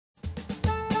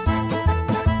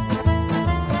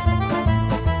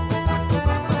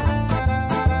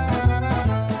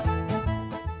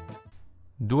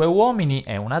Due uomini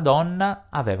e una donna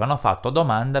avevano fatto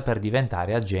domanda per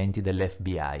diventare agenti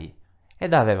dell'FBI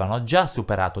ed avevano già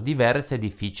superato diverse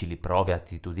difficili prove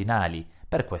attitudinali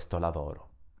per questo lavoro.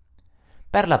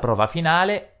 Per la prova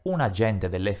finale, un agente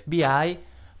dell'FBI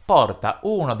porta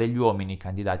uno degli uomini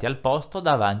candidati al posto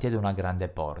davanti ad una grande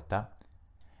porta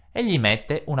e gli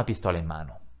mette una pistola in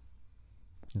mano.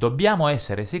 Dobbiamo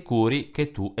essere sicuri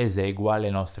che tu esegua le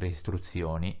nostre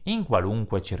istruzioni in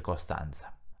qualunque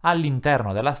circostanza.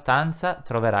 All'interno della stanza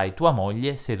troverai tua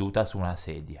moglie seduta su una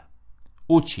sedia.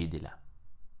 Uccidila.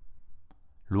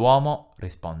 L'uomo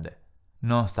risponde: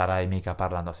 non starai mica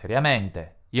parlando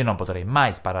seriamente, io non potrei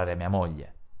mai sparare a mia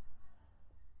moglie.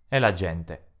 E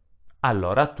l'agente: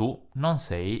 allora tu non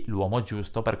sei l'uomo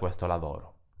giusto per questo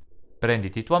lavoro.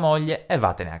 Prenditi tua moglie e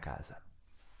vattene a casa.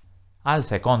 Al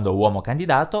secondo uomo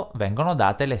candidato vengono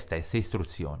date le stesse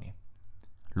istruzioni.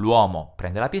 L'uomo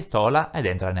prende la pistola ed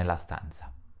entra nella stanza.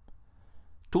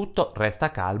 Tutto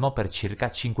resta calmo per circa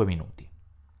 5 minuti.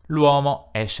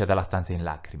 L'uomo esce dalla stanza in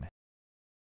lacrime.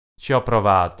 Ci ho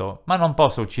provato, ma non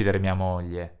posso uccidere mia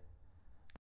moglie.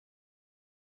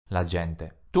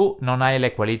 L'agente: tu non hai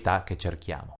le qualità che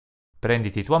cerchiamo.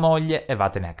 Prenditi tua moglie e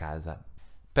vattene a casa.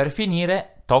 Per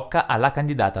finire, tocca alla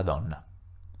candidata donna.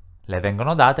 Le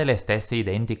vengono date le stesse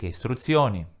identiche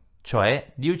istruzioni,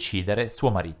 cioè di uccidere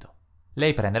suo marito.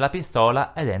 Lei prende la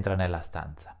pistola ed entra nella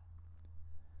stanza.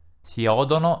 Si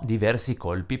odono diversi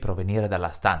colpi provenire dalla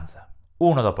stanza,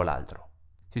 uno dopo l'altro.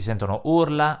 Si sentono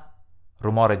urla,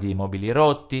 rumore di mobili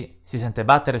rotti, si sente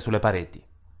battere sulle pareti.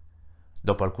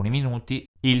 Dopo alcuni minuti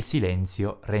il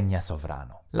silenzio regna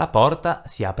sovrano. La porta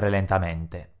si apre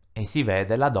lentamente e si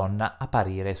vede la donna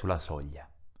apparire sulla soglia.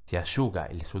 Si asciuga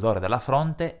il sudore dalla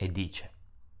fronte e dice: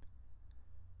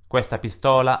 questa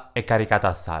pistola è caricata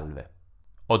a salve.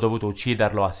 Ho dovuto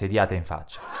ucciderlo assediata in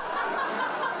faccia.